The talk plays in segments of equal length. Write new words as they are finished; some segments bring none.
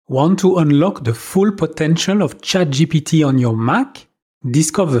Want to unlock the full potential of ChatGPT on your Mac?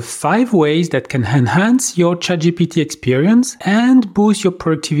 Discover 5 ways that can enhance your ChatGPT experience and boost your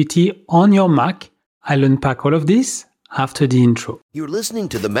productivity on your Mac. I'll unpack all of this after the intro. You're listening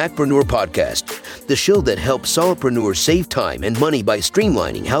to the Macpreneur Podcast, the show that helps solopreneurs save time and money by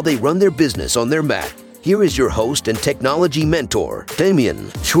streamlining how they run their business on their Mac. Here is your host and technology mentor,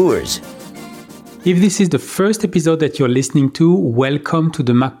 Damien Schwartz. If this is the first episode that you're listening to, welcome to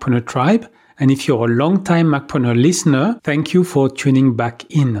the Macpreneur Tribe. And if you're a long-time Macpreneur listener, thank you for tuning back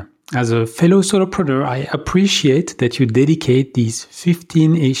in. As a fellow solopreneur, I appreciate that you dedicate these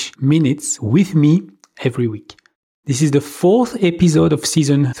 15-ish minutes with me every week. This is the 4th episode of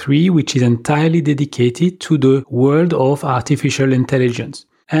Season 3, which is entirely dedicated to the world of artificial intelligence.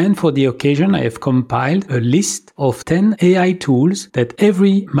 And for the occasion, I have compiled a list of 10 AI tools that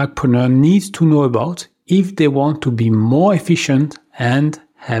every Macpreneur needs to know about if they want to be more efficient and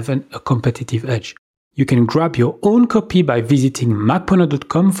have a competitive edge. You can grab your own copy by visiting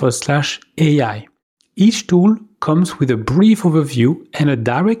macpreneur.com/AI. Each tool comes with a brief overview and a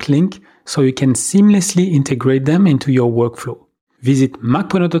direct link so you can seamlessly integrate them into your workflow. Visit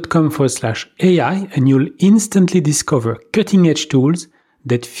macpreneur.com/AI and you'll instantly discover cutting-edge tools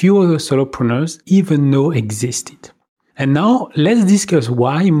that few other solopreneurs even know existed. And now let's discuss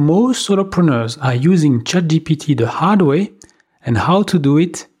why most solopreneurs are using ChatGPT the hard way and how to do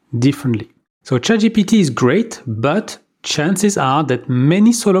it differently. So ChatGPT is great, but chances are that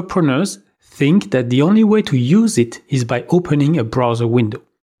many solopreneurs think that the only way to use it is by opening a browser window.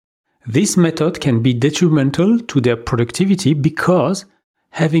 This method can be detrimental to their productivity because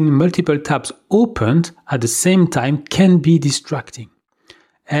having multiple tabs opened at the same time can be distracting.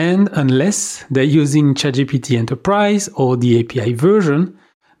 And unless they're using ChatGPT Enterprise or the API version,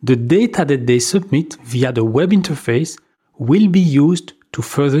 the data that they submit via the web interface will be used to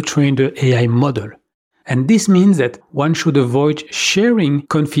further train the AI model. And this means that one should avoid sharing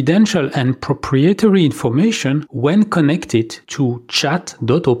confidential and proprietary information when connected to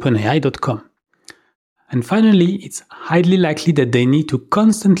chat.openai.com. And finally, it's highly likely that they need to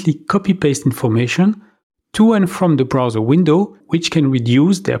constantly copy-paste information to and from the browser window, which can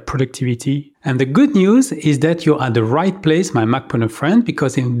reduce their productivity. And the good news is that you're at the right place, my Macpreneur friend,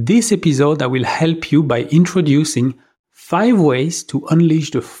 because in this episode, I will help you by introducing 5 ways to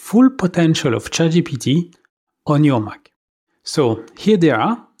unleash the full potential of ChatGPT on your Mac. So here they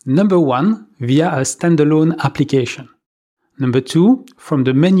are. Number 1, via a standalone application. Number 2, from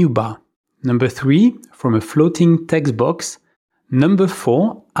the menu bar. Number 3, from a floating text box. Number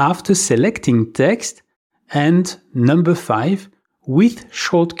 4, after selecting text. And number 5, with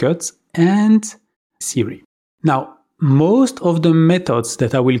shortcuts and Siri. Now, most of the methods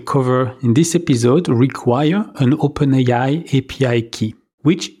that I will cover in this episode require an OpenAI API key,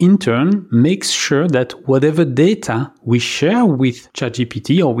 which in turn makes sure that whatever data we share with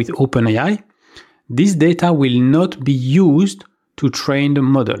ChatGPT or with OpenAI, this data will not be used to train the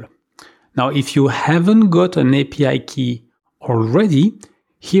model. Now, if you haven't got an API key already,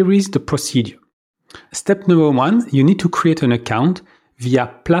 here is the procedure. Step number 1, you need to create an account via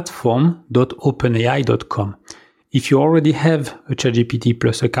platform.openai.com. If you already have a ChatGPT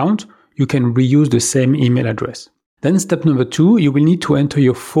Plus account, you can reuse the same email address. Then step number 2, you will need to enter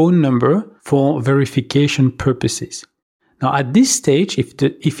your phone number for verification purposes. Now at this stage,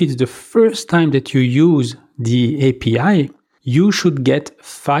 if it's the first time that you use the API, you should get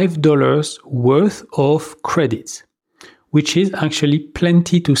 $5 worth of credits, which is actually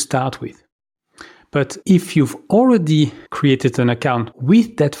plenty to start with. But if you've already created an account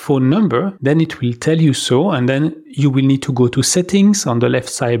with that phone number, then it will tell you so, and then you will need to go to settings on the left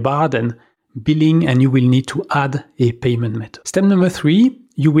sidebar, then billing, and you will need to add a payment method. Step number 3,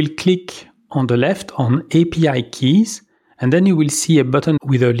 you will click on the left on API keys, and then you will see a button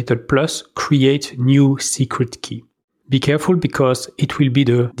with a little plus, create new secret key. Be careful because it will be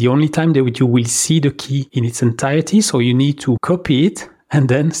the only time that you will see the key in its entirety, so you need to copy it. And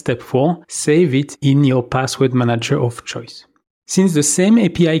then step 4, save it in your password manager of choice. Since the same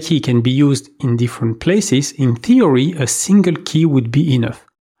API key can be used in different places, in theory, a single key would be enough.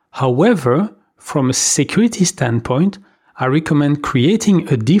 However, from a security standpoint, I recommend creating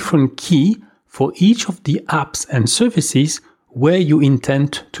a different key for each of the apps and services where you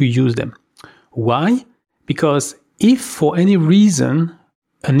intend to use them. Why? Because if for any reason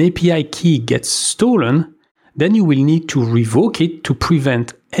an API key gets stolen, then you will need to revoke it to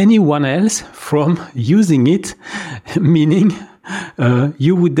prevent anyone else from using it, meaning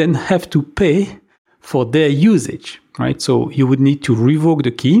you would then have to pay for their usage, right? So you would need to revoke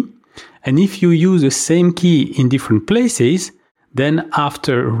the key. And if you use the same key in different places, then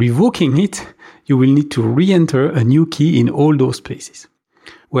after revoking it, you will need to re-enter a new key in all those places.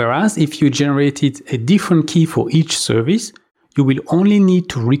 Whereas if you generated a different key for each service, you will only need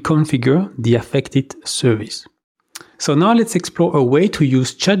to reconfigure the affected service. So now let's explore a way to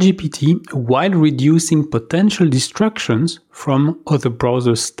use ChatGPT while reducing potential distractions from other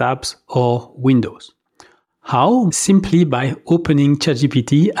browsers, tabs, or windows. How? Simply by opening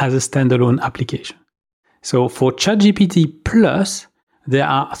ChatGPT as a standalone application. So for ChatGPT Plus, there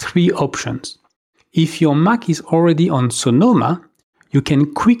are 3 options. If your Mac is already on Sonoma, you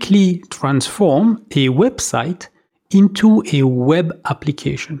can quickly transform a website into a web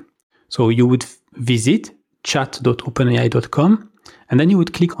application. So you would visit chat.openai.com and then you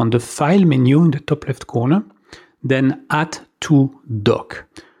would click on the file menu in the top left corner, then add to dock.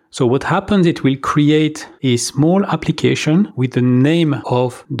 So what happens, it will create a small application with the name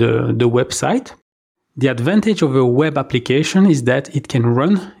of the website. The advantage of a web application is that it can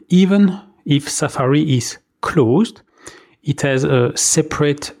run even if Safari is closed. It has a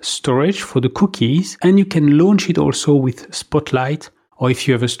separate storage for the cookies, and you can launch it also with Spotlight, or if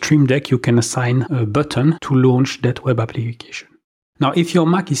you have a Stream Deck, you can assign a button to launch that web application. Now, if your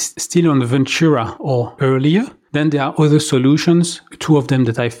Mac is still on Ventura or earlier, then there are other solutions, 2 of them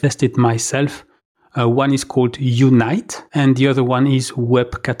that I've tested myself. One is called Unite, and the other one is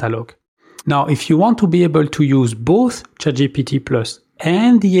Web Catalog. Now, if you want to be able to use both ChatGPT Plus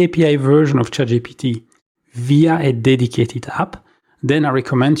and the API version of ChatGPT via a dedicated app, then I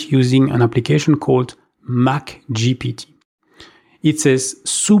recommend using an application called MacGPT. It says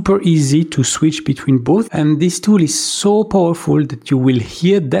super easy to switch between both, and this tool is so powerful that you will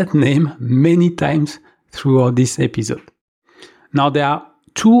hear that name many times throughout this episode. Now, there are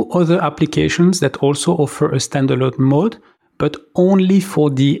 2 other applications that also offer a standalone mode, but only for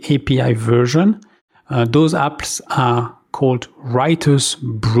the API version. Those apps are called Writer's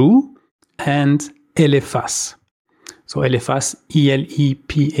Brew and LFAS. So LFAS,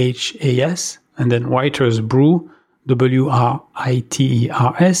 ELEPHAS, and then Writer's Brew, WRITERS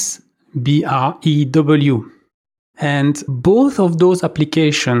BREW. And both of those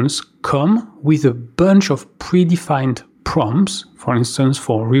applications come with a bunch of predefined prompts, for instance,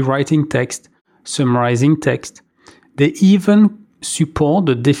 for rewriting text, summarizing text. They even support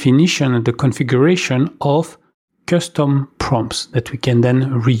the definition and the configuration of custom prompts that we can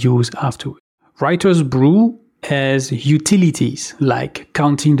then reuse afterwards. Writer's Brew has utilities like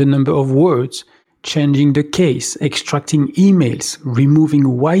counting the number of words, changing the case, extracting emails,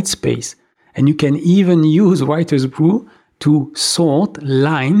 removing white space, and you can even use Writer's Brew to sort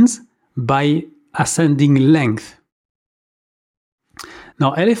lines by ascending length.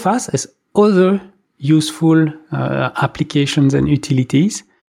 Now, LFAS has other useful applications and utilities.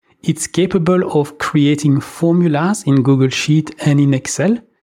 It's capable of creating formulas in Google Sheet and in Excel.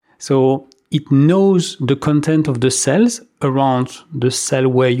 So it knows the content of the cells around the cell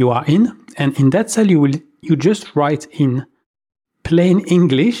where you are in. And in that cell, you just write in plain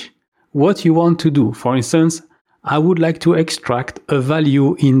English what you want to do. For instance, I would like to extract a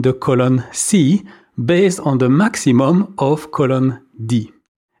value in the column C based on the maximum of column D.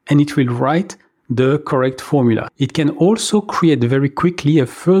 And it will write the correct formula. It can also create very quickly a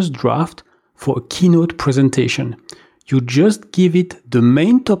first draft for a keynote presentation. You just give it the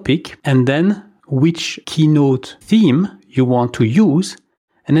main topic and then which keynote theme you want to use,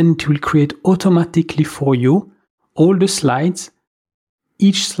 and then it will create automatically for you all the slides.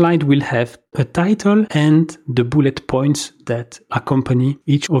 Each slide will have a title and the bullet points that accompany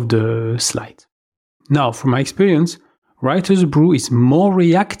each of the slides. Now, from my experience, Writer's Brew is more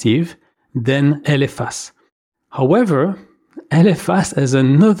reactive than LFAS. However, LFAS has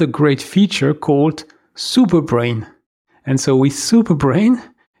another great feature called Superbrain. And so with Superbrain,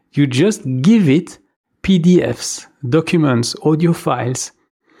 you just give it PDFs, documents, audio files,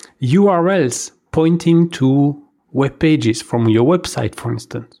 URLs pointing to web pages from your website, for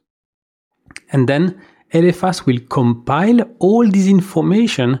instance. And then LFAS will compile all this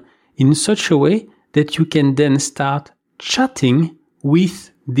information in such a way that you can then start chatting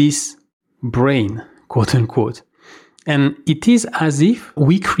with this brain, quote unquote. And it is as if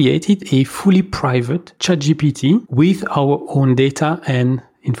we created a fully private ChatGPT with our own data and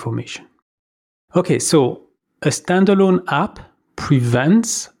information. Okay, so a standalone app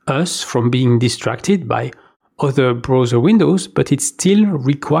prevents us from being distracted by other browser windows, but it still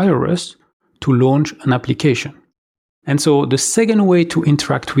requires us to launch an application. And so the second way to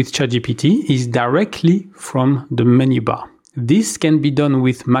interact with ChatGPT is directly from the menu bar. This can be done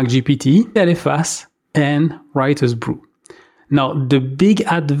with MacGPT, LFAS, and Writer's Brew. Now, the big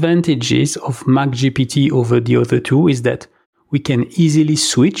advantages of MacGPT over the other two is that we can easily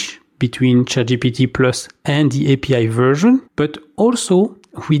switch between ChatGPT Plus and the API version, but also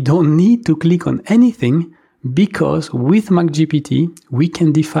we don't need to click on anything because with MacGPT, we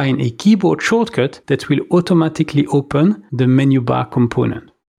can define a keyboard shortcut that will automatically open the menu bar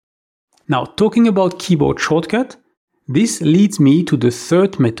component. Now, talking about keyboard shortcut, this leads me to the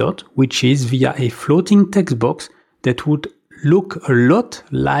third method, which is via a floating text box that would look a lot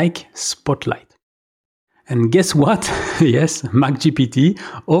like Spotlight. And guess what? Yes, MacGPT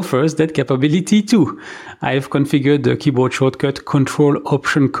offers that capability too. I have configured the keyboard shortcut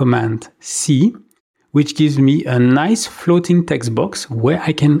Control-Option-Command-C, which gives me a nice floating text box where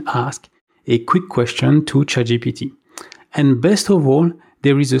I can ask a quick question to ChatGPT. And best of all,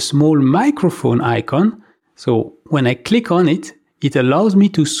 there is a small microphone icon. So when I click on it, it allows me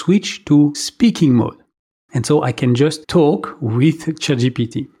to switch to speaking mode. And so I can just talk with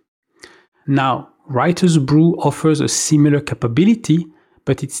ChatGPT. Now, Writer's Brew offers a similar capability,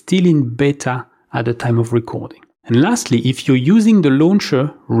 but it's still in beta at the time of recording. And lastly, if you're using the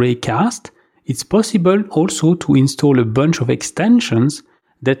launcher Raycast, it's possible also to install a bunch of extensions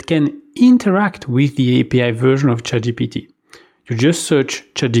that can interact with the API version of ChatGPT. You just search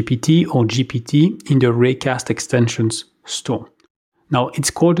ChatGPT or GPT in the Raycast extensions store. Now, it's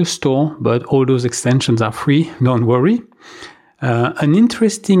called a store, but all those extensions are free, don't worry. An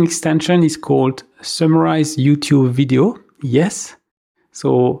interesting extension is called Summarize YouTube Video. Yes.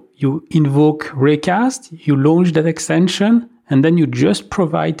 So you invoke Raycast, you launch that extension, and then you just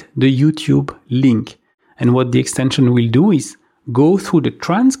provide the YouTube link. And what the extension will do is go through the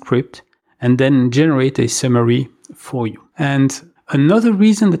transcript and then generate a summary for you. And another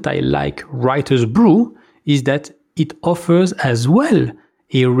reason that I like Writer's Brew is that it offers as well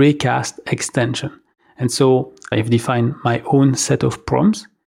a Raycast extension. And so I've defined my own set of prompts.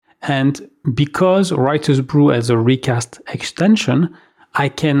 And because Writer's Brew has a Raycast extension, I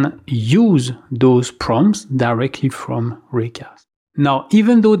can use those prompts directly from Raycast. Now,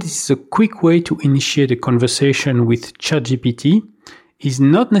 even though this is a quick way to initiate a conversation with ChatGPT, is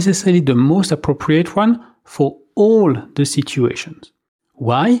not necessarily the most appropriate one for all the situations.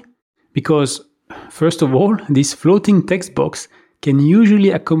 Why? Because, first of all, this floating text box can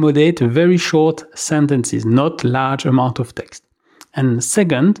usually accommodate very short sentences, not large amount of text. And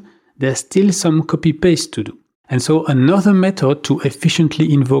second, there's still some copy-paste to do. And so another method to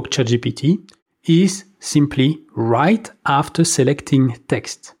efficiently invoke ChatGPT is simply write after selecting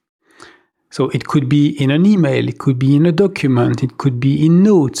text. So it could be in an email, it could be in a document, it could be in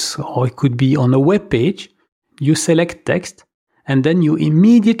notes, or it could be on a web page. You select text, and then you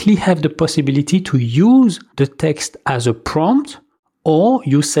immediately have the possibility to use the text as a prompt, or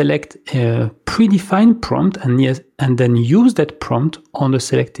you select a predefined prompt and then use that prompt on the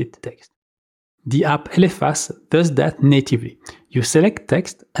selected text. The app Elephas does that natively. You select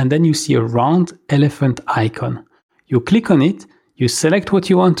text and then you see a round elephant icon. You click on it, you select what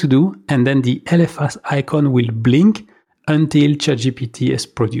you want to do, and then the Elephas icon will blink until ChatGPT has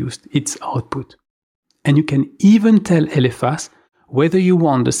produced its output. And you can even tell Elephas whether you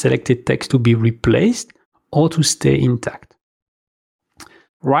want the selected text to be replaced or to stay intact.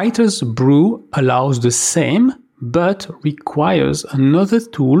 Writer's Brew allows the same, but requires another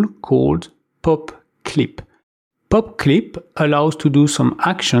tool called PopClip. PopClip allows to do some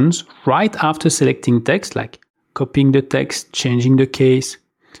actions right after selecting text, like copying the text, changing the case,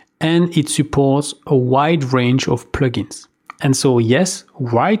 and it supports a wide range of plugins. And so, yes,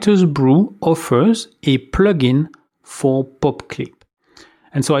 Writer's Brew offers a plugin for PopClip.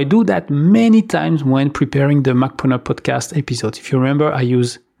 And so I do that many times when preparing the Macpreneur podcast episodes. If you remember, I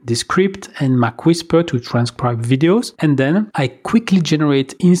use Descript and MacWhisper to transcribe videos. And then I quickly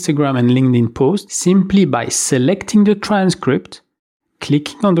generate Instagram and LinkedIn posts simply by selecting the transcript,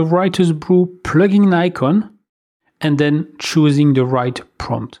 clicking on the Writer's Brew plugin icon, and then choosing the right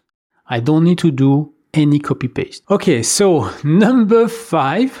prompt. I don't need to do any copy-paste. Okay, so number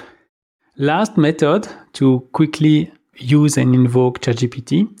 5, last method to quickly use and invoke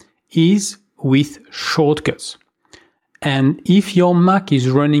ChatGPT is with shortcuts. And if your Mac is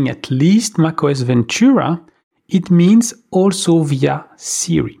running at least macOS Ventura, it means also via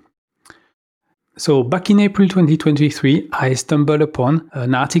Siri. So back in April 2023, I stumbled upon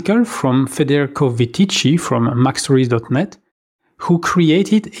an article from Federico Viticci from MacStories.net, who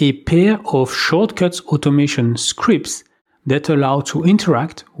created a pair of shortcuts automation scripts that allow to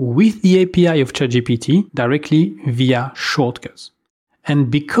interact with the API of ChatGPT directly via shortcuts.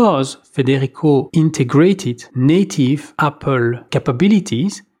 And because Federico integrated native Apple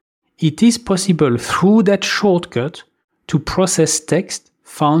capabilities, it is possible through that shortcut to process text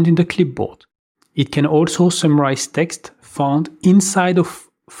found in the clipboard. It can also summarize text found inside of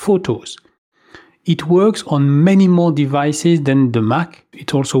Photos. It works on many more devices than the Mac.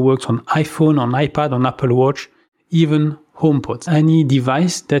 It also works on iPhone, on iPad, on Apple Watch, even HomePod, any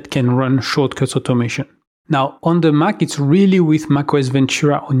device that can run shortcuts automation. Now, on the Mac, it's really with macOS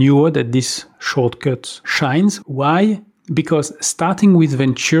Ventura or newer that this shortcut shines. Why? Because starting with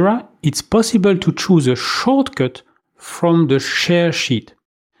Ventura, it's possible to choose a shortcut from the share sheet.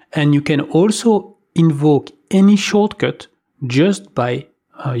 And you can also invoke any shortcut just by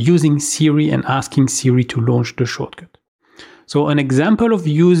using Siri and asking Siri to launch the shortcut. So an example of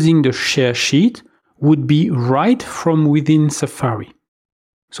using the share sheet would be right from within Safari.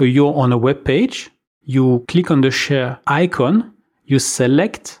 So you're on a web page, you click on the share icon, you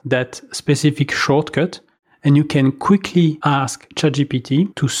select that specific shortcut, and you can quickly ask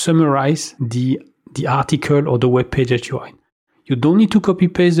ChatGPT to summarize the article or the web page that you're in. You don't need to copy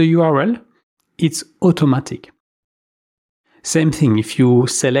paste the URL, it's automatic. Same thing, if you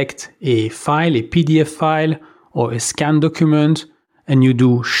select a file, a PDF file, or a scanned document, and you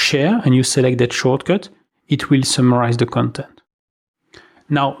do share and you select that shortcut, it will summarize the content.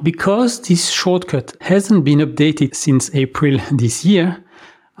 Now, because this shortcut hasn't been updated since April this year,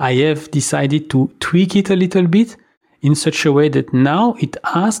 I have decided to tweak it a little bit in such a way that now it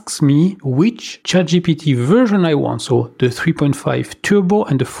asks me which ChatGPT version I want. So the 3.5 Turbo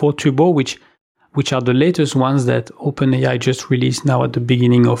and the 4 Turbo, which are the latest ones that OpenAI just released now at the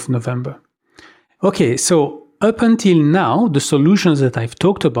beginning of November. Okay, so up until now, the solutions that I've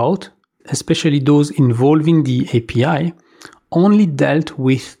talked about, especially those involving the API, only dealt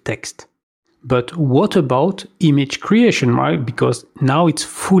with text. But what about image creation, right? Because now it's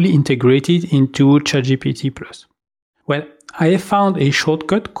fully integrated into ChatGPT+. Well, I have found a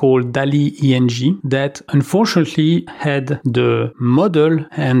shortcut called DALL-E that unfortunately had the model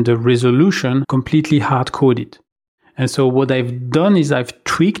and the resolution completely hard-coded. And so what I've done is I've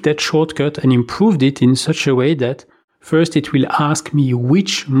tweaked that shortcut and improved it in such a way that first it will ask me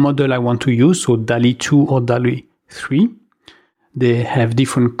which model I want to use, so DALL-E 2 or DALL-E 3. They have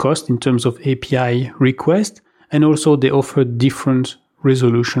different costs in terms of API request, and also they offer different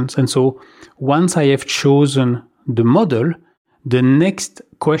resolutions. And so once I have chosen the model, the next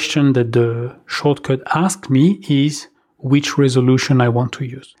question that the shortcut asks me is which resolution I want to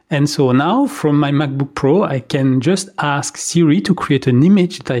use. And so now from my MacBook Pro, I can just ask Siri to create an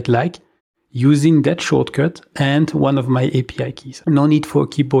image that I'd like using that shortcut and one of my API keys. No need for a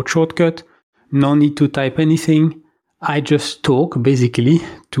keyboard shortcut, no need to type anything. I just talk basically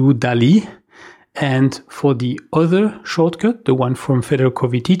to DALL-E. And for the other shortcut, the one from Federico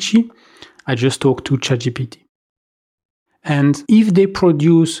Vitici, I just talk to ChatGPT. And if they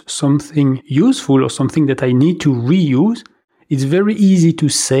produce something useful or something that I need to reuse, it's very easy to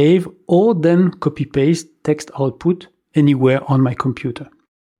save or then copy-paste text output anywhere on my computer.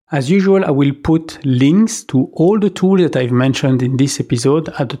 As usual, I will put links to all the tools that I've mentioned in this episode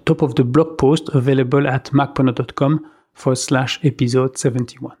at the top of the blog post available at macpreneur.com/episode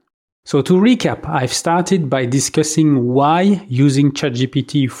 71. So to recap, I've started by discussing why using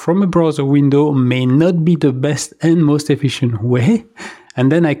ChatGPT from a browser window may not be the best and most efficient way.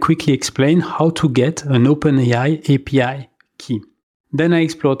 And then I quickly explained how to get an OpenAI API key. Then I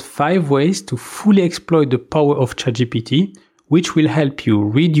explored 5 ways to fully exploit the power of ChatGPT, which will help you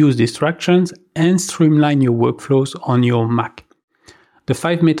reduce distractions and streamline your workflows on your Mac. The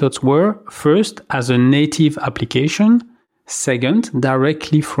 5 methods were: first, as a native application; second,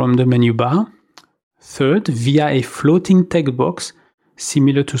 directly from the menu bar; third, via a floating text box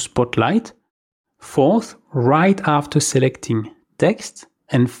similar to Spotlight; fourth, right after selecting text;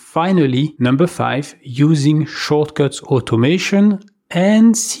 and finally, number 5, using shortcuts automation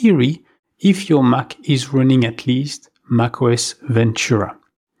and Siri if your Mac is running at least macOS Ventura.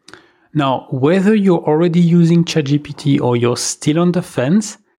 Now, whether you're already using ChatGPT or you're still on the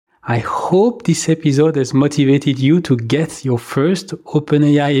fence, I hope this episode has motivated you to get your first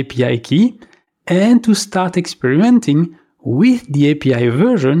OpenAI API key and to start experimenting with the API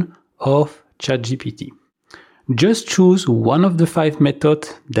version of ChatGPT. Just choose one of the 5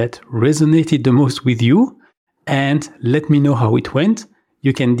 methods that resonated the most with you and let me know how it went.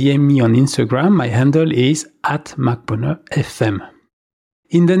 You can DM me on Instagram. My handle is @MacPreneur_FM.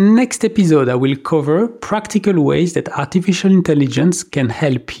 In the next episode, I will cover practical ways that artificial intelligence can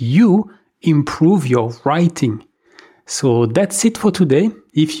help you improve your writing. So that's it for today.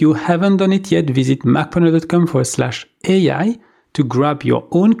 If you haven't done it yet, visit macpreneur.com/AI to grab your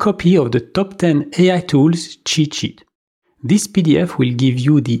own copy of the top 10 AI tools cheat sheet. This PDF will give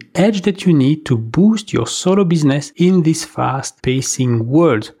you the edge that you need to boost your solo business in this fast-pacing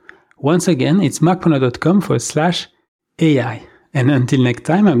world. Once again, it's macpreneur.com/AI. AI. And until next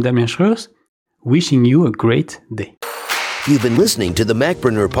time, I'm Damien Schreurs, wishing you a great day. You've been listening to the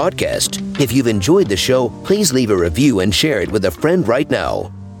Macpreneur Podcast. If you've enjoyed the show, please leave a review and share it with a friend right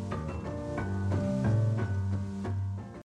now.